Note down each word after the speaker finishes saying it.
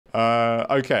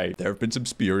Okay, there have been some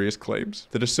spurious claims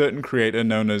that a certain creator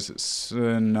known as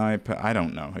Sniper, I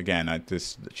don't know, again,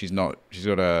 she's got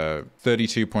a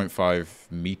 32.5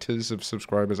 meters of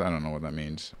subscribers, I don't know what that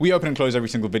means. We open and close every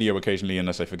single video occasionally,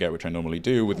 unless I forget, which I normally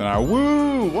do, with our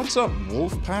woo, what's up,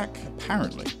 Wolfpack?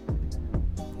 Apparently.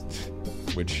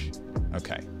 Which,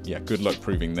 okay, yeah, good luck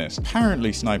proving this.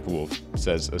 Apparently Sniper Wolf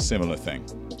says a similar thing,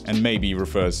 and maybe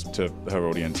refers to her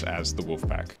audience as the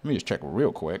Wolfpack. Let me just check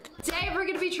real quick. Today we're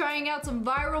gonna be trying out some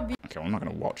viral Okay, well, I'm not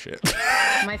gonna watch it.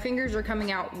 My fingers are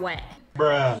coming out wet.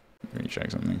 Bruh. Let me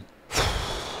check something.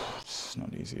 It's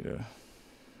not easy to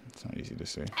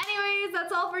see. Anyways,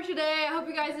 that's all for today. I hope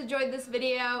you guys enjoyed this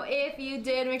video. If you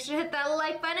did, make sure to hit that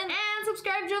like button and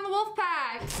subscribe to join the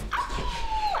Wolfpack.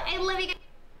 Oh, I love you guys.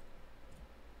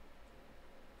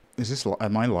 Is this,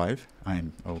 am I live?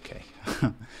 I'm okay.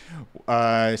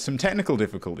 Some technical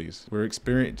difficulties. We're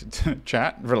experiencing,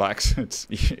 chat, relax. You're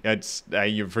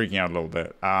freaking out a little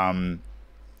bit.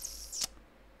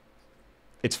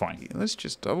 It's fine. Let's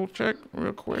just double check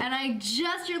real quick. And I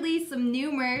just released some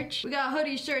new merch. We got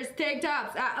hoodies, shirts, tank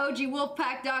tops at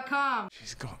ogwolfpack.com.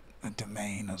 She's got a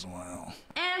domain as well.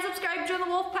 And subscribe to join the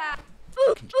Wolfpack.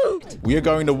 We are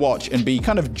going to watch and be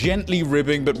kind of gently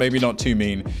ribbing, but maybe not too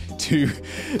mean, to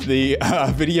the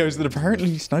videos that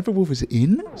apparently Sniper Wolf is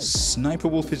in. Sniper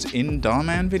Wolf is in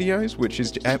Darman videos, which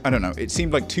is, I don't know, it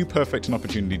seemed like too perfect an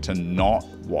opportunity to not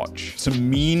watch. Some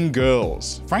mean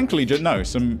girls, frankly, no,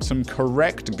 some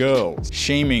correct girls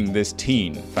shaming this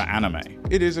teen for anime.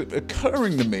 It is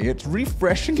occurring to me, it's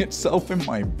refreshing itself in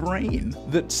my brain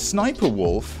that Sniper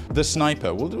Wolf, the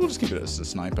sniper, we'll just keep it as the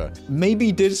sniper,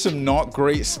 maybe did some not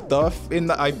great stuff in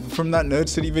that, from that Nerd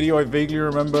City video I vaguely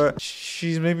remember.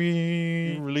 She's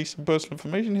maybe released some personal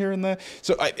information here and there.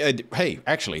 So hey,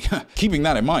 actually, keeping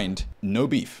that in mind, no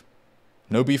beef.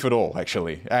 No beef at all,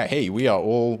 actually. Hey, we're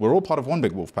all part of one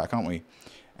big wolf pack, aren't we?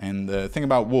 And the thing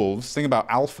about wolves, thing about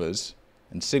alphas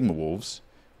and sigma wolves,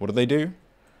 what do?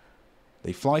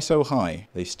 They fly so high,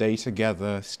 they stay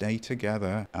together.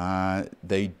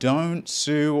 They don't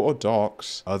sue or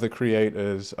dox other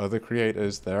creators.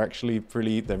 They're actually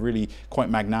really quite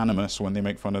magnanimous when they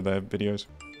make fun of their videos.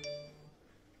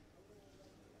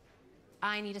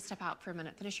 I need to step out for a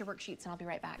minute. Finish your worksheets and I'll be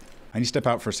right back. I need to step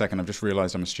out for a second. I've just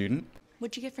realized I'm a student.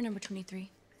 What'd you get for number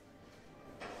 23?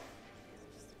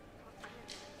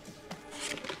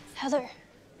 Heather.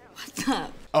 What's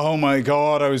up? Oh my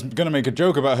god, I was gonna make a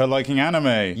joke about her liking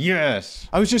anime. Yes.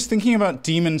 I was just thinking about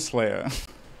Demon Slayer.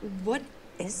 What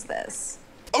is this?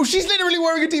 Oh, she's literally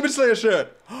wearing a Demon Slayer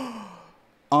shirt.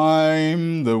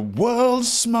 I'm the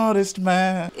world's smartest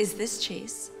man. Is this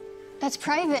Chase? That's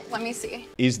private. Let me see.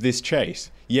 Is this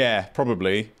Chase? Yeah,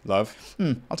 probably, love.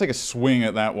 I'll take a swing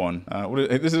at that one.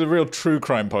 This is a real true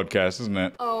crime podcast, isn't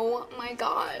it? Oh my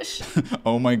gosh.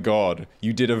 Oh my god,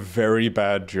 you did a very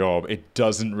bad job. It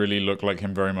doesn't really look like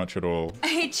him very much at all.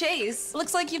 Hey, Chase.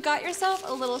 Looks like you got yourself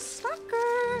a little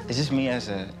stalker. Is this me as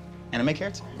a anime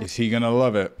character? Is he gonna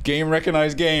love it? Game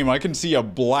recognized game. I can see a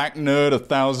black nerd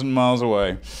 1,000 miles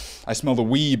away. I smell the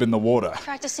weeb in the water.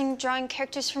 Practicing drawing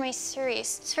characters for my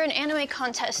series. It's for an anime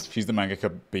contest. She's the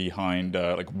mangaka behind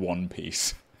like One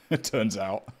Piece, it turns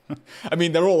out. I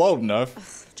mean, they're all old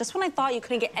enough. Just when I thought you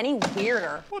couldn't get any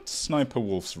weirder. What's Sniper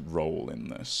Wolf's role in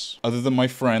this? Other than my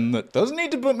friend that doesn't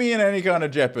need to put me in any kind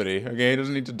of jeopardy, okay?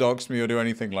 Doesn't need to dox me or do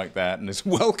anything like that, and is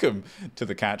welcome to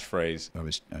the catchphrase. I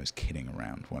was kidding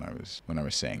around when I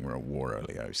was saying we're at war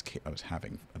earlier. I was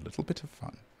having a little bit of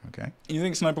fun. Okay. You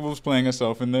think Sniper Wolf's playing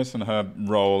herself in this, and her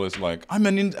role is like, I'm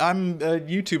a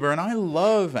YouTuber and I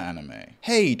love anime.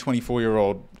 Hey,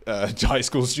 24-year-old high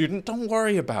school student, don't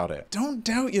worry about it. Don't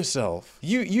doubt yourself.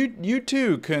 You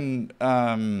too can.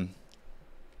 I'm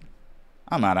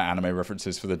out of anime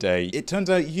references for the day. It turns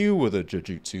out you were the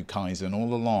Jujutsu Kaisen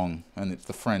all along, and it's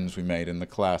the friends we made in the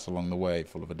class along the way,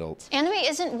 full of adults. Anime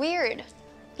isn't weird.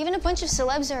 Even a bunch of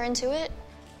celebs are into it.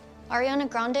 Ariana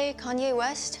Grande, Kanye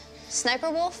West.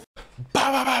 Sniper Wolf?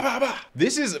 Bah, bah, bah, bah, bah.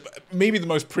 This is maybe the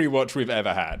most pre-watch we've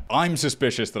ever had. I'm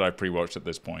suspicious that I've pre-watched at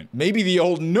this point. Maybe the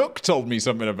old Nook told me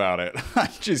something about it. I'm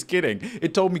just kidding.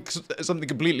 It told me something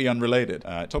completely unrelated.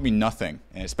 It told me nothing.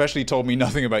 And especially told me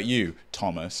nothing about you,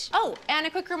 Thomas. Oh, and a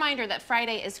quick reminder that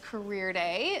Friday is career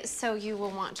day, so you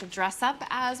will want to dress up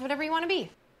as whatever you want to be.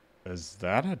 Is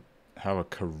that how a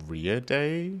career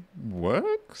day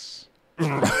works?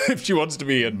 If she wants to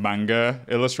be a manga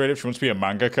illustrator, if she wants to be a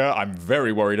mangaka, I'm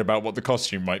very worried about what the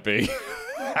costume might be.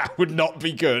 That would not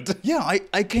be good. Yeah,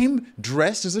 I came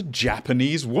dressed as a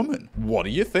Japanese woman. What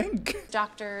do you think?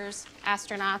 Doctors,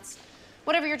 astronauts,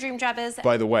 whatever your dream job is.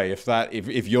 By the way,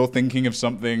 if you're thinking of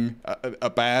something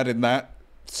bad in that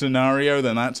scenario,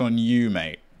 then that's on you,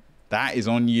 mate. That is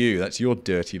on you. That's your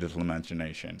dirty little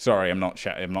imagination. Sorry, I'm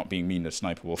not being mean to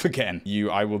Sniper Wolf again.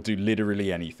 I will do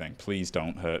literally anything. Please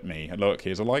don't hurt me. Look,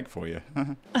 here's a like for you.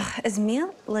 Is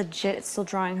Mia legit still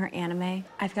drawing her anime?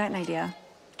 I've got an idea.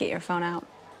 Get your phone out.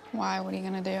 Why? What are you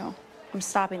gonna do? I'm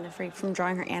stopping the freak from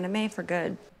drawing her anime for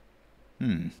good.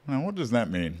 Now, what does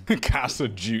that mean? Kasa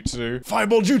Jutsu.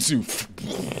 Fireball Jutsu.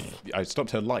 I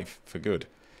stopped her life for good.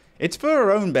 It's for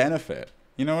her own benefit.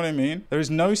 You know what I mean? There is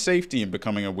no safety in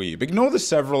becoming a weeb. Ignore the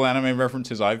several anime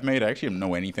references I've made. I actually don't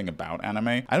know anything about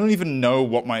anime. I don't even know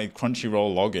what my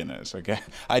Crunchyroll login is, okay?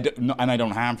 And I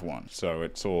don't have one, so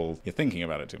it's all... You're thinking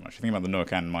about it too much. You're thinking about the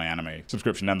Nook and my anime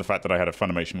subscription, and the fact that I had a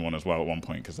Funimation one as well at one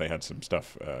point, because they had some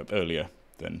stuff earlier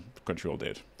than Crunchyroll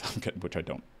did, which I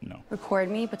don't know. Record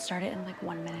me, but start it in like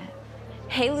 1 minute.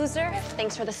 Hey, loser.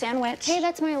 Thanks for the sandwich. Hey,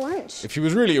 that's my lunch. If she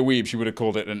was really a weeb, she would have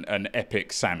called it an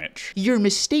epic sandwich. You're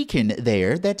mistaken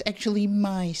there. That's actually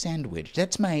my sandwich.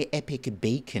 That's my epic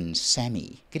bacon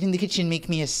Sammy. Get in the kitchen, make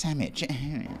me a sandwich.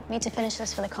 Need to finish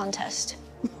this for the contest.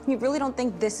 You really don't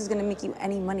think this is gonna make you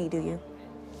any money, do you?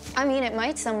 I mean, it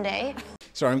might someday.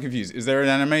 Sorry, I'm confused. Is there an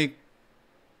anime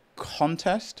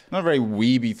contest? Not a very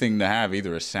weeby thing to have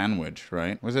either, a sandwich,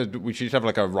 right? Was it? We should have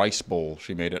like a rice ball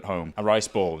she made at home. A rice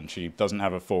ball, and she doesn't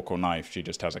have a fork or knife. She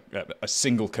just has a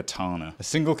single katana. A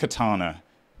single katana,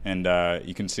 and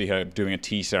you can see her doing a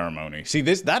tea ceremony. See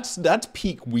this? That's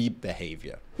peak weeb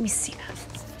behavior. Let me see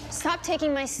that. Stop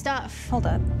taking my stuff. Hold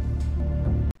up.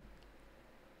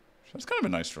 That's kind of a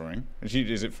nice drawing.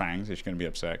 Is it fangs? Is she going to be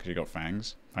upset because she got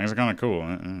fangs? Fangs are kind of cool.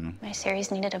 I don't know. My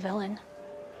series needed a villain.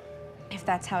 If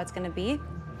that's how it's gonna be,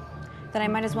 then I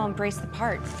might as well embrace the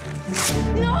part.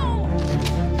 No!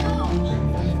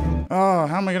 No! Oh,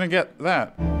 how am I going to get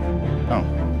that? Oh,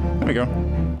 there we go.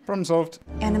 Problem solved.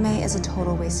 Anime is a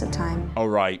total waste of time. All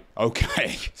right.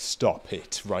 Okay. Stop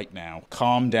it right now.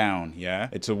 Calm down. Yeah.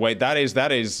 It's a way. That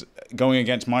is going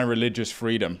against my religious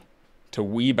freedom to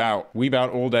weeb out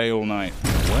all day, all night.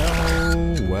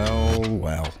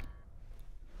 Well.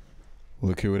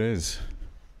 Look who it is.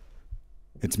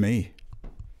 It's me.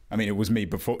 I mean, it was me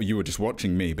before. You were just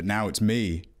watching me, but now it's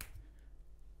me.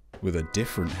 With a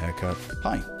different haircut.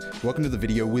 Hi, welcome to the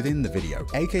video within the video,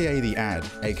 aka the ad,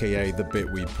 aka the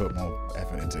bit we put more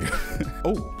effort into.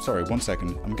 Oh, sorry, 1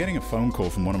 second. I'm getting a phone call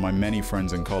from one of my many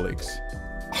friends and colleagues.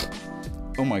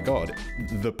 Oh my god,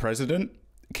 the president,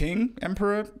 king,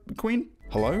 emperor, queen?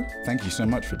 Hello? Thank you so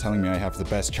much for telling me I have the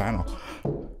best channel.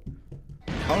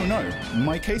 Oh no,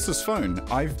 my caseless phone.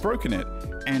 I've broken it,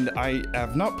 and I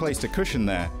have not placed a cushion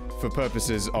there for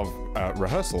purposes of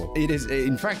rehearsal.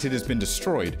 In fact, it has been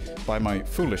destroyed by my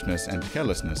foolishness and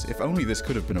carelessness. If only this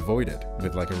could have been avoided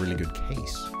with like a really good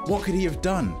case. What could he have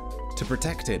done to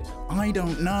protect it? I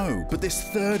don't know, but this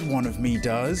third one of me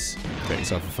does. Get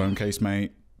yourself a phone case,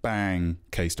 mate. Bang,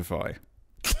 Casetify.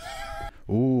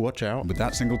 Ooh, watch out. With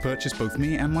that single purchase, both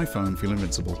me and my phone feel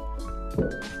invincible.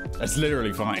 That's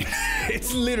literally fine.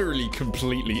 It's literally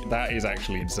completely, that is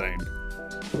actually insane.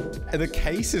 The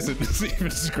case isn't even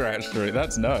scratched through it.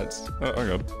 That's nuts. Oh my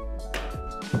god.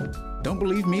 Don't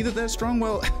believe me that they're strong?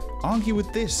 Well, argue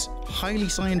with this highly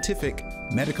scientific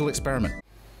medical experiment.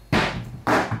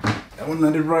 That one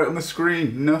landed right on the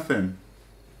screen. Nothing.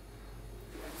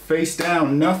 Face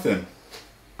down, nothing.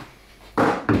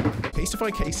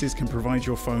 Casetify cases can provide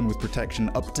your phone with protection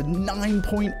up to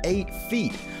 9.8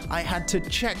 feet. I had to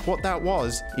check what that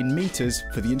was in meters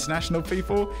for the international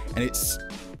people, and it's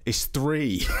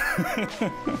 3.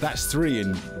 That's 3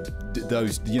 in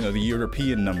those, you know, the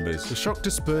European numbers. The shock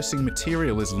dispersing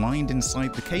material is lined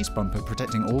inside the case bumper,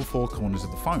 protecting all 4 corners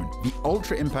of the phone. The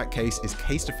Ultra Impact case is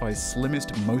Casetify's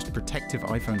slimmest, most protective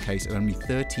iPhone case at only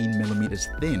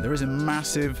 13mm thin. There is a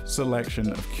massive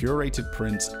selection of curated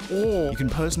prints, or you can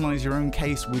personalize your own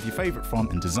case with your favorite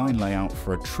font and design layout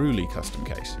for a truly custom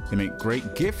case. They make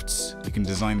great gifts. You can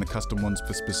design the custom ones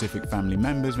for specific family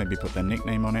members, maybe put their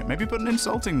nickname on it, maybe put an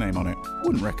insulting name on it.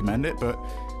 Wouldn't recommend it, but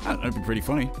I don't know, it'd be pretty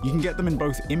funny. You can get them in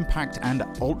both impact and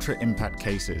ultra impact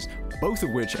cases, both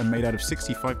of which are made out of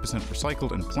 65%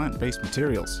 recycled and plant-based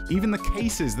materials. Even the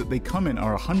cases that they come in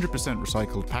are 100%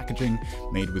 recycled packaging,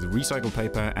 made with recycled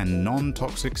paper and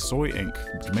non-toxic soy ink,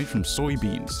 made from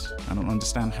soybeans. I don't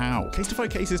understand how. Casetify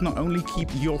cases not only keep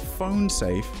your phone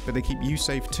safe, but they keep you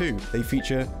safe too. They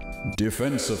feature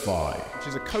Defensify, which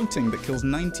is a coating that kills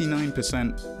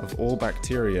 99% of all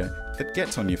bacteria that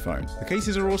gets on your phone. The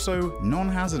cases are also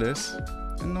non-hazardous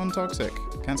and non-toxic.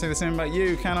 Can't say the same about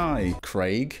you, can I?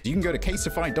 Craig. You can go to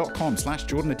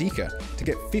casetify.com/JordanAdika to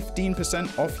get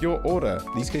 15% off your order.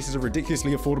 These cases are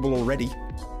ridiculously affordable already,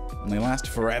 and they last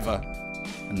forever.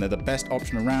 and they're the best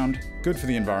option around. Good for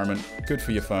the environment, good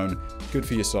for your phone, good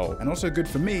for your soul, and also good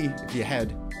for me if you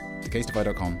head to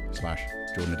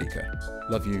casetify.com/JordanAdika.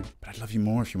 Love you, but I'd love you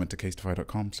more if you went to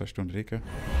casetify.com/JordanAdika.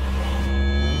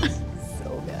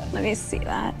 So good. Let me see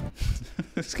that.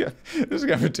 This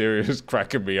cafeteria is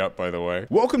cracking me up, by the way.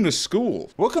 Welcome to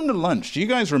school. Welcome to lunch. Do you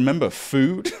guys remember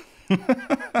food?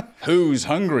 Who's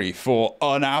hungry for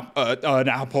an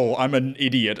apple? I'm an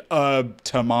idiot. A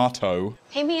tomato.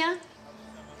 Hey, Mia.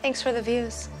 Thanks for the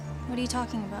views. What are you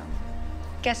talking about?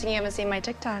 Guessing you haven't seen my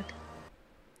TikTok.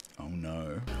 Oh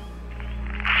no.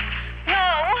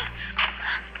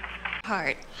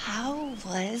 Heart, how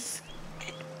was...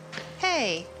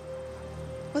 Hey,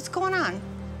 what's going on?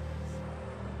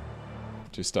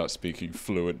 Just start speaking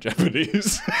fluent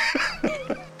Japanese.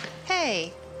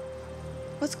 Hey,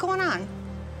 what's going on?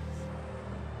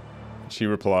 She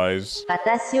replies,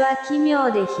 私は奇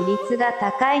妙で比率が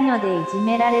高いのでいじ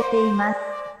められています。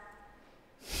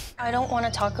 I don't want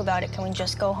to talk about it. Can we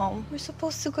just go home? We're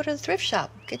supposed to go to the thrift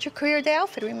shop. Get your career day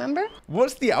outfit, remember?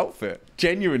 what's the outfit?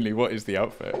 Genuinely, what is the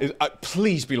outfit?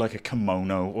 Please be like a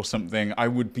kimono or something. I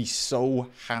would be so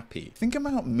happy. Think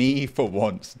about me for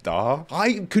once, Da.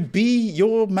 I could be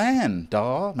your man,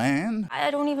 Da, man.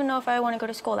 I don't even know if I want to go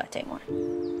to school that day more.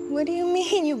 What do you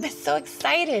mean? You've been so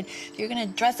excited. You're gonna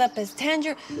dress up as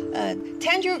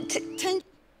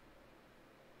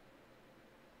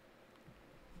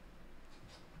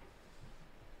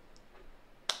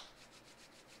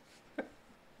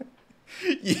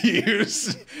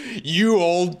You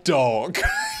old dog.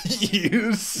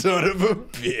 You son of a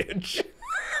bitch.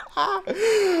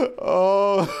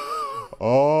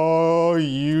 Oh,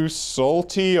 you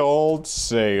salty old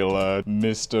sailor,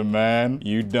 Mr. Man.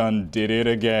 You done did it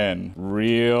again.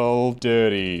 Real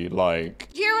dirty, like.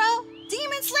 Hero,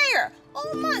 Demon Slayer,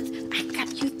 all month. I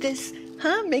got you this,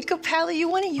 makeup palette you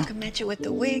wanted. You can match it with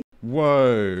the wig.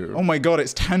 Whoa. Oh my god,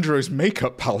 it's Tanjiro's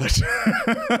makeup palette.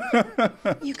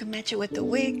 You can match it with the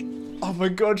wig. Oh my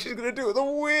god, she's gonna do it with a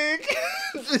wig.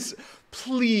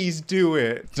 Please do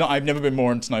it. No, I've never been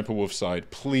more on Sniper Wolf's side.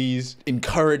 Please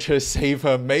encourage her, save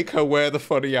her, make her wear the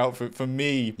funny outfit for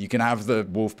me. You can have the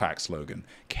Wolfpack slogan.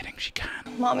 Kidding, she can.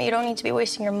 Mommy, you don't need to be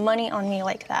wasting your money on me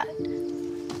like that.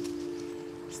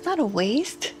 It's not a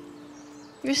waste.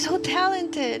 You're so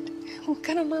talented. What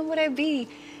kind of mom would I be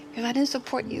if I didn't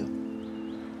support you?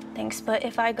 Thanks, but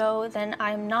if I go, then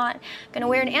I'm not gonna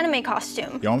wear an anime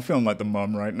costume. Yo, I'm feeling like the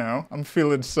mom right now. I'm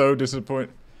feeling so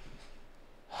disappointed.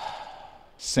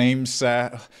 Same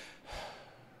sad.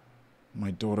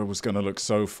 My daughter was gonna look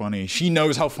so funny. She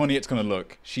knows how funny it's gonna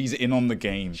look. She's in on the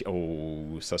game.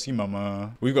 Oh, sussy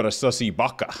mama. We've got a sussy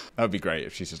baka. That'd be great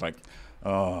if she's just like,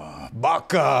 oh,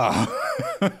 baka.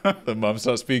 The mom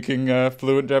starts speaking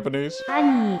fluent Japanese. ハ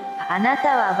ニー、あな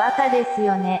たはバカです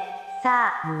よね。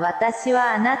さあ、私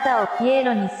はあなたをピエ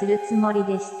ロにするつもり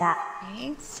でした。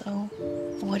 Okay, so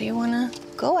what do you wanna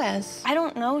go as? I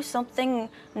don't know, something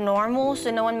normal so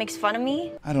no one makes fun of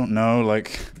me. I don't know,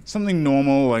 like something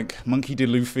normal, like Monkey D.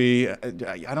 Luffy.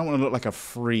 I don't want to look like a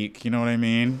freak, you know what I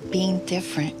mean? Being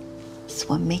different is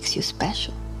what makes you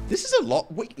special. This is a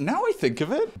lot. Wait, now I think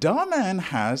of it, Darman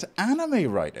has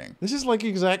anime writing. This is like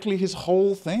exactly his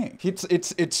whole thing.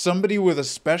 It's somebody with a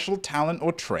special talent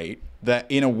or trait that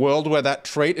in a world where that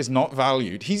trait is not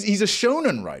valued, he's a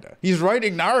shonen writer. He's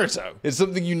writing Naruto. It's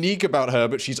something unique about her,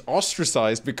 but she's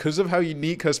ostracized because of how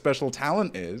unique her special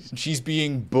talent is. She's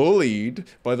being bullied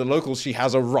by the locals. She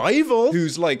has a rival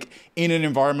who's like in an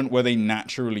environment where they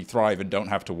naturally thrive and don't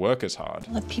have to work as hard.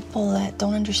 The people that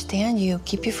don't understand you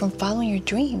keep you from following your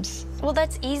dreams. Well,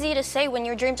 that's easy to say when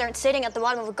your dreams aren't sitting at the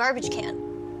bottom of a garbage can.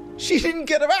 She didn't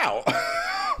get him out.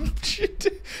 She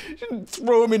didn't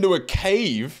throw him into a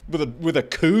cave with a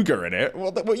cougar in it.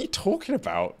 What are you talking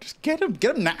about? Just get him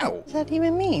now. What does that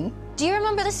even mean? Do you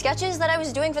remember the sketches that I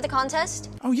was doing for the contest?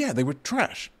 Oh yeah, they were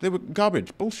trash. They were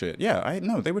garbage, bullshit. Yeah, I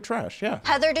know, they were trash, yeah.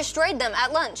 Heather destroyed them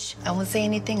at lunch. I won't say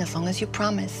anything as long as you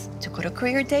promise to go to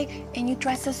career day and you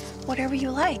dress as whatever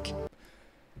you like.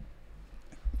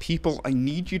 People, I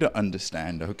need you to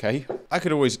understand, okay? I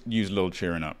could always use a little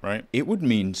cheering up, right? It would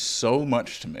mean so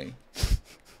much to me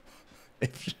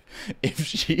if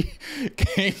she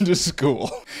came to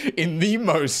school in the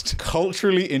most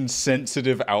culturally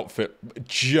insensitive outfit,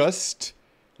 just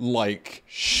like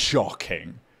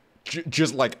shocking.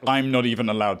 Just like I'm not even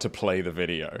allowed to play the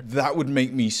video. That would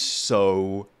make me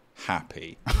so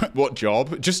happy. What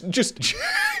job? Just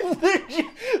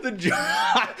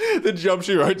the job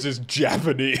she writes is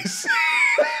Japanese.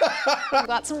 We've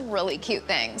got some really cute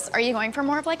things. Are you going for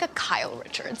more of like a Kyle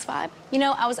Richards vibe? You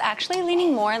know, I was actually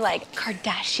leaning more like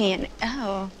Kardashian.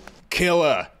 Oh. Kill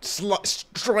her.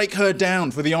 Strike her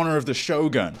down for the honor of the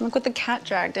Shogun. Look what the cat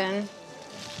dragged in.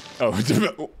 Oh,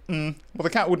 well, the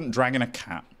cat wouldn't drag in a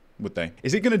cat, would they?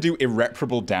 Is it going to do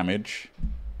irreparable damage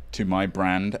to my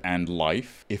brand and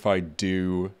life if I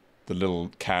do the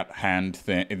little cat hand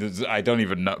thing? I don't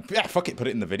even know. Yeah, fuck it, put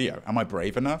it in the video. Am I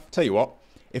brave enough? Tell you what,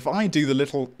 if I do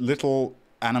the little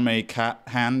anime cat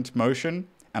hand motion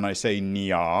and I say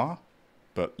nya,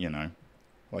 but, you know,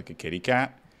 like a kitty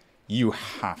cat, you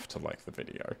have to like the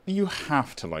video. You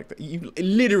have to like that. You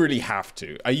literally have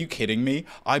to. Are you kidding me?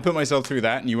 I put myself through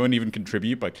that and you won't even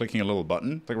contribute by clicking a little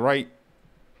button? It's like, right.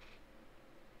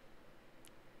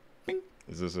 Bing.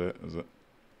 Is this it? Is it?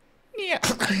 Yeah.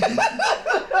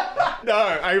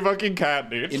 No, I fucking can't,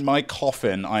 dude. In my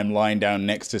coffin, I'm lying down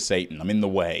next to Satan. I'm in the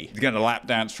way. He's getting a lap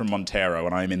dance from Montero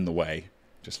and I'm in the way.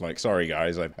 Just like, sorry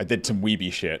guys, I did some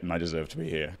weeby shit and I deserve to be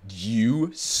here.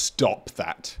 You stop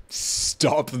that.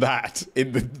 Stop that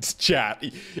in the chat.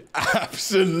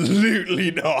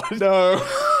 Absolutely not. No.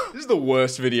 This is the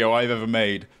worst video I've ever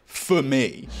made for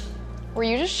me. Were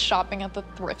you just shopping at the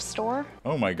thrift store?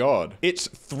 Oh my God. It's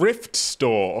thrift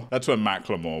store. That's where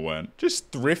Macklemore went.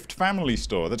 Just thrift family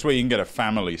store. That's where you can get a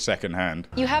family secondhand.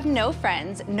 You have no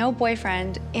friends, no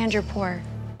boyfriend, and you're poor.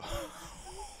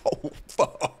 Oh,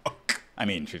 fuck. I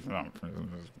mean, she's not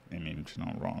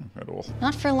wrong at all.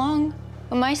 Not for long.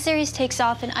 When my series takes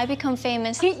off and I become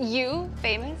famous. You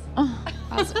famous?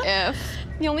 As if.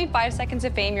 The only 5 seconds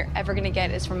of fame you're ever gonna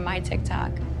get is from my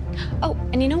TikTok. Oh,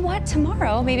 and you know what?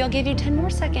 Tomorrow, maybe I'll give you 10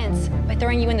 more seconds by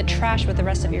throwing you in the trash with the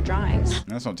rest of your drawings.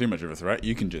 That's not too much of a threat.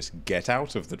 You can just get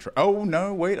out of the trash. Oh,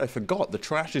 no, wait, I forgot. The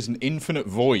trash is an infinite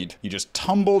void. You just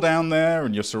tumble down there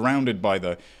and you're surrounded by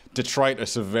the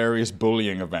detritus of various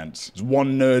bullying events. There's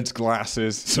one nerd's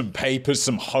glasses, some papers,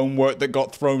 some homework that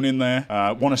got thrown in there.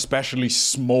 One especially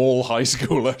small high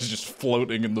schooler is just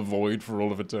floating in the void for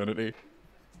all of eternity.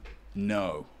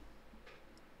 No.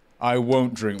 I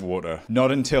won't drink water.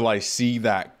 Not until I see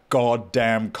that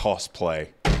goddamn cosplay.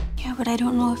 Yeah, but I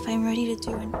don't know if I'm ready to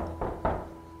do it.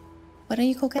 Why don't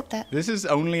you go get that? This is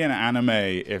only an anime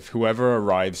if whoever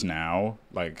arrives now,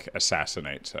 like,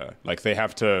 assassinates her. Like, they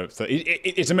have to...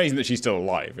 it's amazing that she's still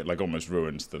alive. It, like, almost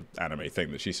ruins the anime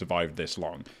thing that she survived this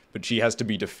long. But she has to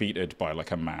be defeated by,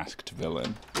 like, a masked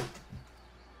villain.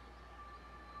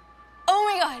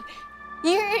 Oh my God!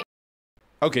 You're...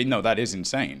 Okay, no, that is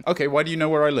insane. Okay, why do you know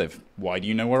where I live? Why do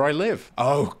you know where I live?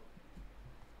 Oh.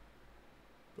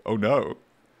 Oh no.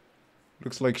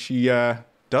 Looks like she,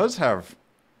 does have...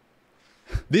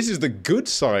 This is the good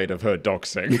side of her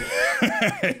doxing,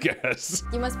 I guess.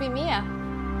 You must be Mia.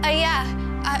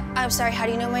 Yeah. I'm sorry, how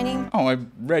do you know my name? Oh, I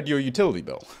read your utility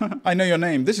bill. I know your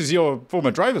name. This is your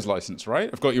former driver's license, right?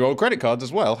 I've got your old credit cards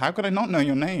as well. How could I not know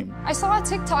your name? I saw a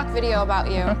TikTok video about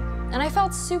you, and I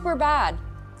felt super bad.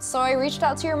 So I reached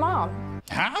out to your mom.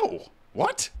 How?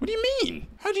 What? What do you mean?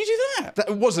 How did you do that?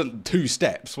 That wasn't 2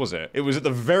 steps, was it? It was at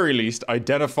the very least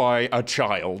identify a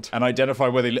child and identify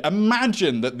where they live.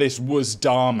 Imagine that this was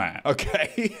Darman,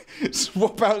 okay?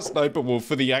 Swap out Sniper Wolf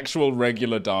for the actual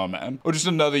regular Darman. Or just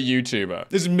another YouTuber.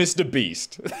 This is Mr.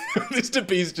 Beast. Mr.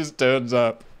 Beast just turns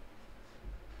up.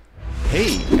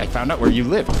 Hey, I found out where you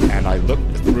live, and I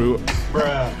looked through...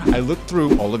 I looked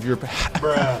through all of your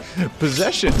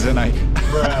possessions, and I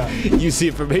used the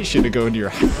information to go into your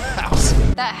house.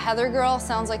 That Heather girl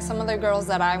sounds like some of the girls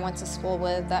that I went to school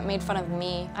with that made fun of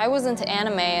me. I was into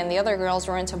anime, and the other girls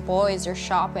were into Boyz or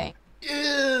shopping.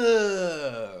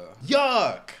 Ugh.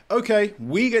 Yuck! Okay,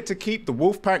 we get to keep the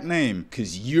Wolfpack name,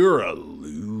 because you're a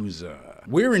loser.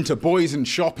 We're into boys and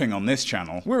shopping on this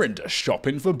channel. We're into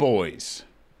shopping for boys.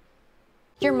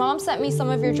 Your mom sent me some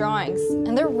of your drawings,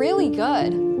 and they're really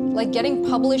good. Like getting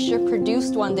published or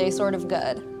produced one day sort of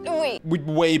good. Wait. We'd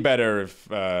way better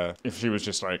if she was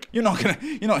just like, you're not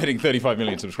hitting 35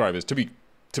 million subscribers, to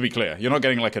be clear. You're not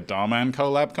getting like a Darman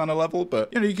collab kind of level, but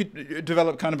you know, you could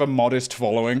develop kind of a modest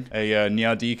following. A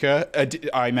Nyadika.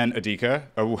 I meant Adika.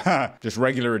 Oh, just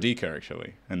regular Adika,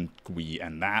 actually. And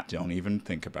that. Don't even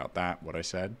think about that, what I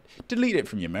said. Delete it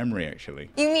from your memory, actually.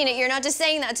 You mean it? You're not just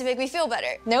saying that to make me feel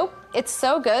better. Nope. It's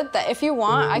so good that if you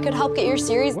want, I could help get your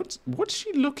series. What's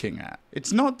she looking at?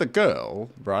 It's not the girl,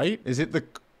 right? Is it the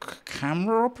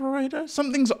camera operator?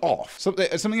 Something's off.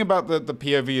 Something about the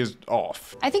POV is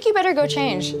off. I think you better go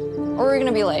change, or we're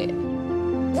gonna be late.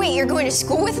 Wait, you're going to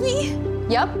school with me?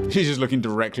 Yep. She's just looking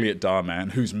directly at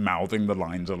Darman, who's mouthing the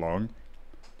lines along.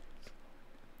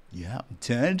 Yeah,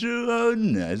 Tanjiro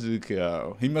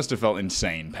Nezuko. He must have felt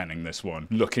insane penning this one,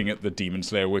 looking at the Demon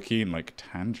Slayer wiki and like,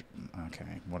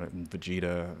 okay, what a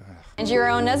Vegeta.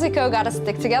 Tanjiro and Nezuko gotta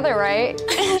stick together, right?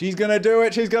 She's gonna do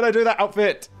it. She's gonna do that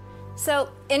outfit. So,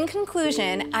 in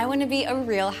conclusion, I want to be a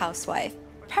real housewife.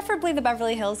 Preferably the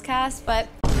Beverly Hills cast, but...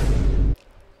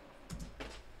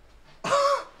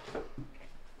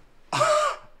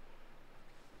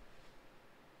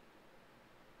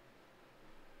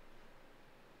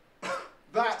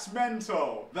 That's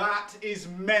mental. That is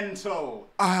mental.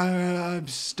 I'm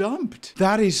stumped.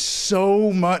 That is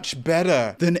so much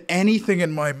better than anything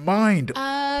in my mind.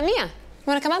 Mia, you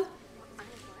wanna come up?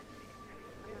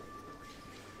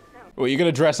 Well, you're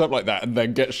gonna dress up like that and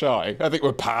then get shy. I think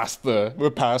we're past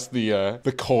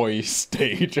the coy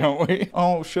stage, aren't we?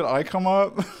 Oh, should I come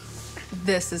up?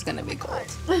 This is gonna be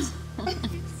gold.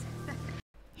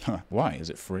 Huh, why? Is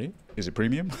it free? Is it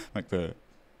premium? Like the...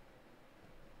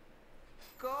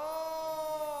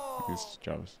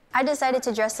 I decided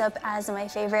to dress up as my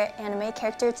favorite anime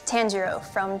character, Tanjiro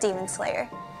from Demon Slayer,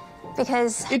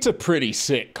 because it's a pretty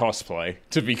sick cosplay,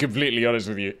 to be completely honest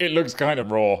with you. It looks kind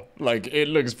of raw. Like, it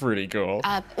looks pretty cool.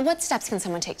 What steps can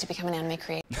someone take to become an anime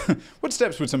creator? What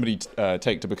steps would somebody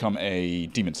take to become a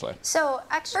Demon Slayer? so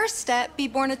actually, First step, be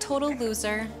born a total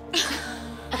loser.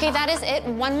 Okay, that is it.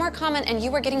 One more comment and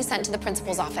you are getting sent to the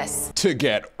principal's office. To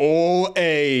get all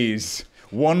A's.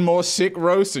 One more sick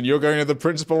roast and you're going to the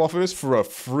principal office for a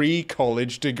free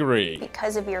college degree.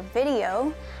 because of your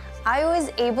video, I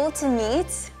was able to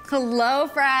meet Hello,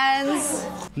 friends.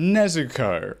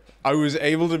 Nezuko. I was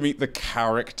able to meet the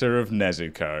character of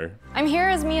Nezuko. I'm here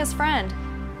as Mia's friend,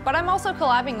 but I'm also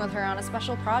collabing with her on a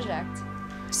special project.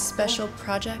 Special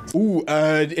project? Ooh,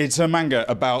 it's a manga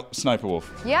about Sniper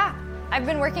Wolf. Yeah, I've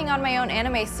been working on my own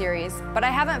anime series, but I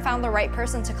haven't found the right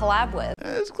person to collab with.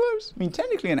 It's close. I mean,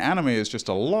 technically an anime is just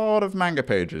a lot of manga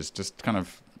pages, just kind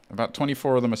of about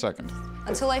 24 of them a second.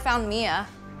 Until I found Mia.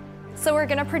 So we're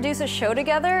gonna produce a show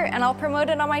together and I'll promote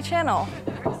it on my channel.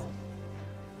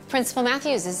 Principal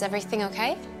Matthews, is everything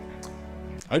okay?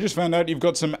 I just found out you've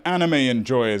got some anime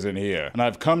enjoyers in here, and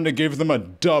I've come to give them a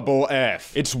double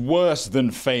F. It's worse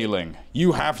than failing.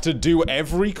 You have to do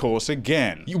every course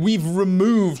again. We've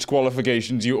removed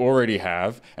qualifications you already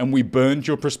have, and we burned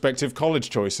your prospective college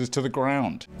choices to the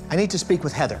ground. I need to speak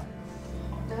with Heather.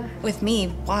 With me?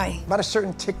 Why? About a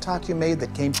certain TikTok you made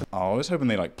that came from... Oh, I was hoping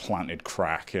they like planted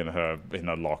crack in her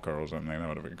locker or something. That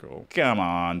would have been cool. Come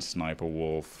on, Sniper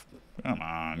Wolf. Come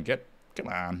on, come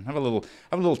on. Have a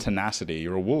little tenacity.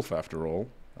 You're a wolf after all,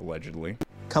 allegedly.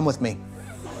 Come with me.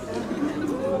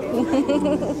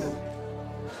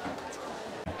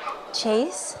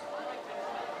 Chase.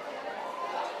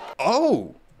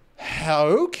 Oh,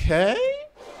 okay.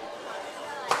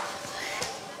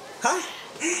 Hi.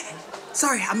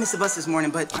 Sorry, I missed the bus this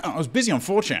morning, but... I was busy on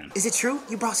 4chan. Is it true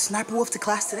you brought Sniper Wolf to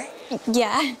class today?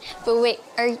 Yeah, but wait,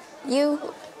 are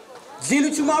you...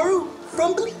 Zenitsumaru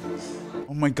from Glee?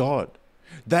 Oh my god.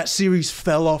 That series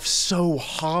fell off so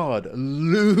hard.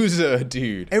 Loser,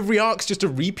 dude. Every arc's just a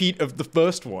repeat of the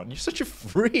first one. You're such a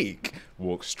freak.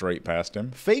 Walk straight past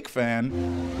him. Fake fan.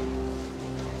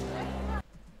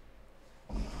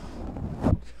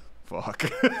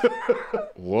 Fuck.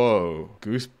 Whoa.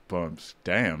 Goosebumps.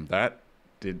 Damn, that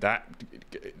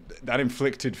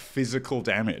inflicted physical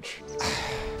damage.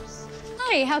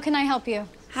 Hi, how can I help you?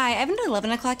 Hi, I have an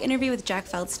 11 o'clock interview with Jack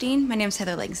Feldstein. My name's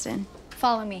Heather Langston.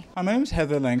 Follow me. Hi, my name's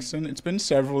Heather Langston. It's been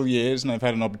several years and I've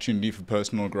had an opportunity for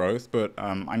personal growth, but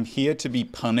I'm here to be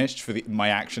punished for my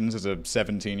actions as a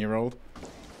 17-year-old.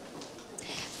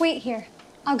 Wait here.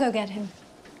 I'll go get him.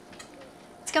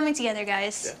 It's coming together,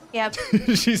 guys. Yep.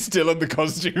 She's still in the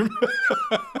costume.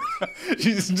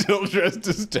 She's still dressed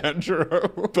as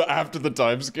Tanjiro, but after the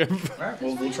time skip. All right,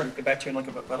 we'll try to get back to you in like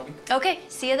about a week. Okay,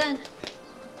 see you then.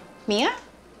 Mia?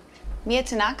 Mia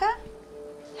Tanaka?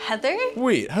 Heather?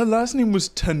 Wait, her last name was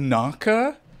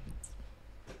Tanaka?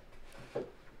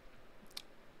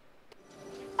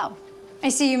 Oh, I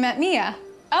see you met Mia.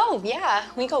 Oh, yeah,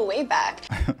 we go way back.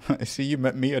 I see you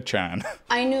met Mia-chan.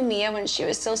 I knew Mia when she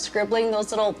was still scribbling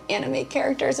those little anime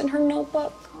characters in her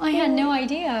notebook. I had no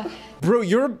idea. Bro,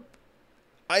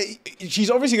 she's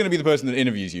obviously going to be the person that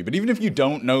interviews you, but even if you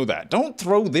don't know that, don't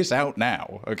throw this out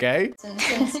now, okay?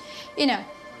 Since, you know,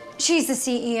 she's the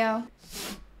CEO.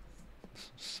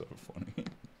 So funny.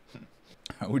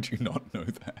 How would you not know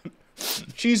that?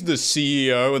 She's the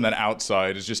CEO, and then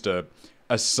outside is just a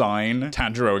sign,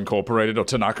 Tanjiro Incorporated or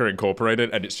Tanaka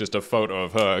Incorporated, and it's just a photo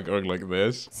of her going like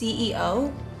this.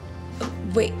 CEO?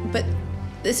 Wait, but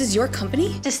this is your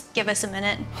company? Just give us a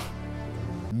minute.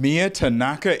 Mia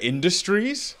Tanaka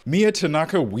Industries? Mia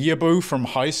Tanaka weeaboo from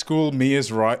high school,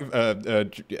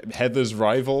 Heather's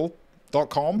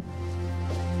rival.com?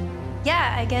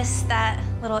 Yeah, I guess that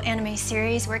little anime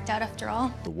series worked out after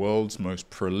all. The world's most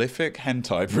prolific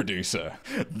hentai producer.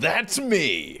 That's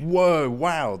me. Whoa,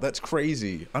 wow, that's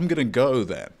crazy. I'm gonna go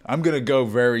then. I'm gonna go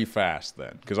very fast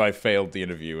then, because I failed the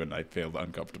interview and I feel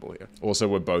uncomfortable here. Also,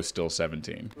 we're both still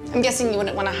 17. I'm guessing you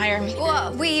wouldn't want to hire me.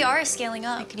 Well, we are scaling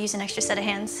up. I could use an extra set of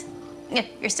hands. If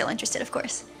you're still interested, of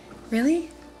course. Really?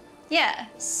 Yeah.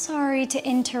 Sorry to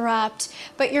interrupt,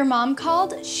 but your mom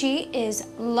called. She is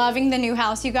loving the new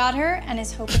house you got her and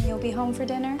is hoping you'll be home for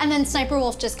dinner. And then Sniper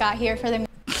Wolf just got here for the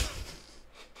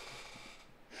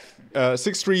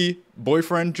 6'3"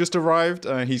 boyfriend just arrived.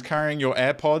 He's carrying your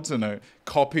AirPods and a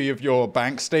copy of your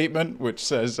bank statement, which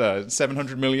says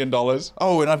 $700 million.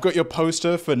 Oh, and I've got your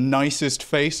poster for Nicest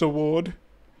Face Award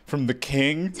from the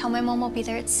king. Tell my mom we'll be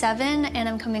there at 7 and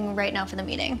I'm coming right now for the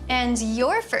meeting. And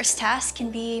your first task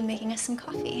can be making us some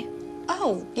coffee.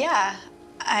 Oh, yeah.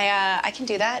 I can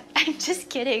do that. I'm just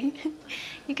kidding.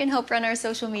 You can help run our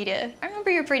social media. I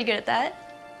remember you're pretty good at that.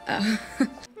 It's kind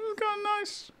of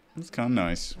nice. It's kind of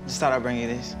nice. Just thought I'd bring you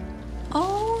this.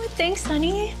 Oh, thanks,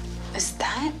 honey. Is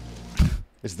that?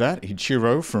 Is that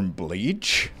Ichiro from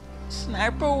Bleach?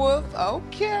 Sniper Wolf,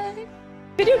 okay.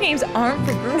 Video games aren't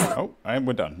for girls. Oh, and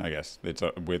we're done, I guess. It's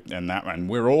and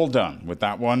we're all done with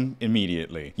that one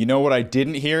immediately. You know what I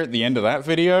didn't hear at the end of that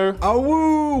video? Oh,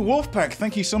 woo! Wolfpack,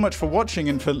 thank you so much for watching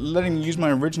and for letting me use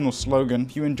my original slogan.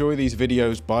 If you enjoy these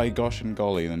videos, by gosh and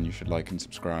golly, then you should like and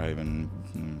subscribe and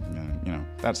you know,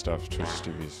 that stuff.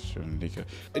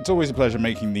 It's always a pleasure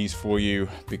making these for you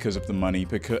because of the money,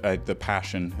 because the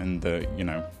passion and the, you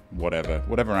know,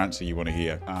 whatever answer you want to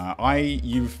hear.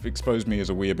 You've exposed me as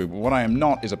a weeaboo, but what I am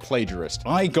not is a plagiarist.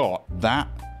 I got that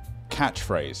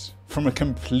catchphrase from a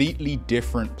completely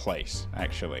different place,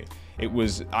 actually. It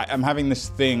was, I'm having this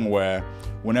thing where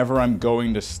whenever I'm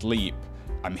going to sleep,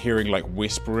 I'm hearing like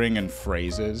whispering and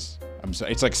phrases.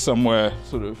 It's like somewhere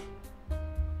sort of,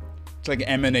 it's like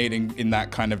emanating in that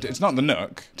kind of, it's not the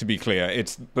Nook, to be clear,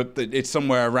 but it's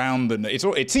somewhere around the,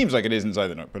 it seems like it is inside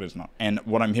the Nook, but it's not. And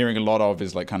what I'm hearing a lot of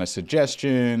is like kind of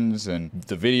suggestions and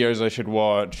the videos I should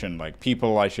watch and like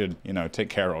people I should, you know, take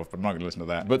care of, but I'm not gonna listen to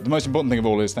that. But the most important thing of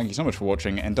all is thank you so much for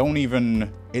watching, and don't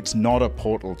even, it's not a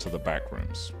portal to the back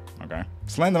rooms. Okay?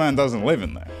 Slenderman doesn't live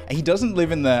in there. He doesn't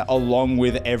live in there along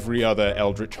with every other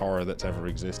eldritch horror that's ever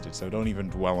existed, so don't even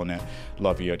dwell on it.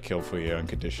 Love you, I'd kill for you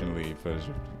unconditionally. For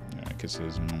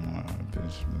kisses.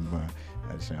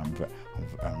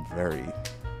 I'm very,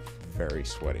 very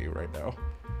sweaty right now.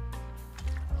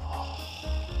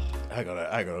 I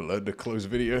gotta learn to close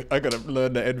video. I gotta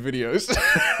learn to end videos.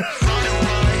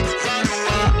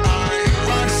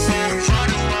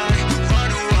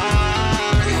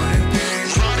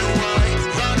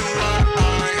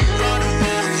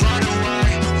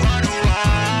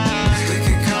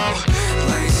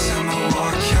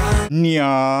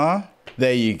 Nya.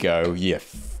 There you go, you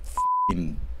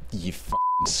f***ing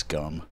scum.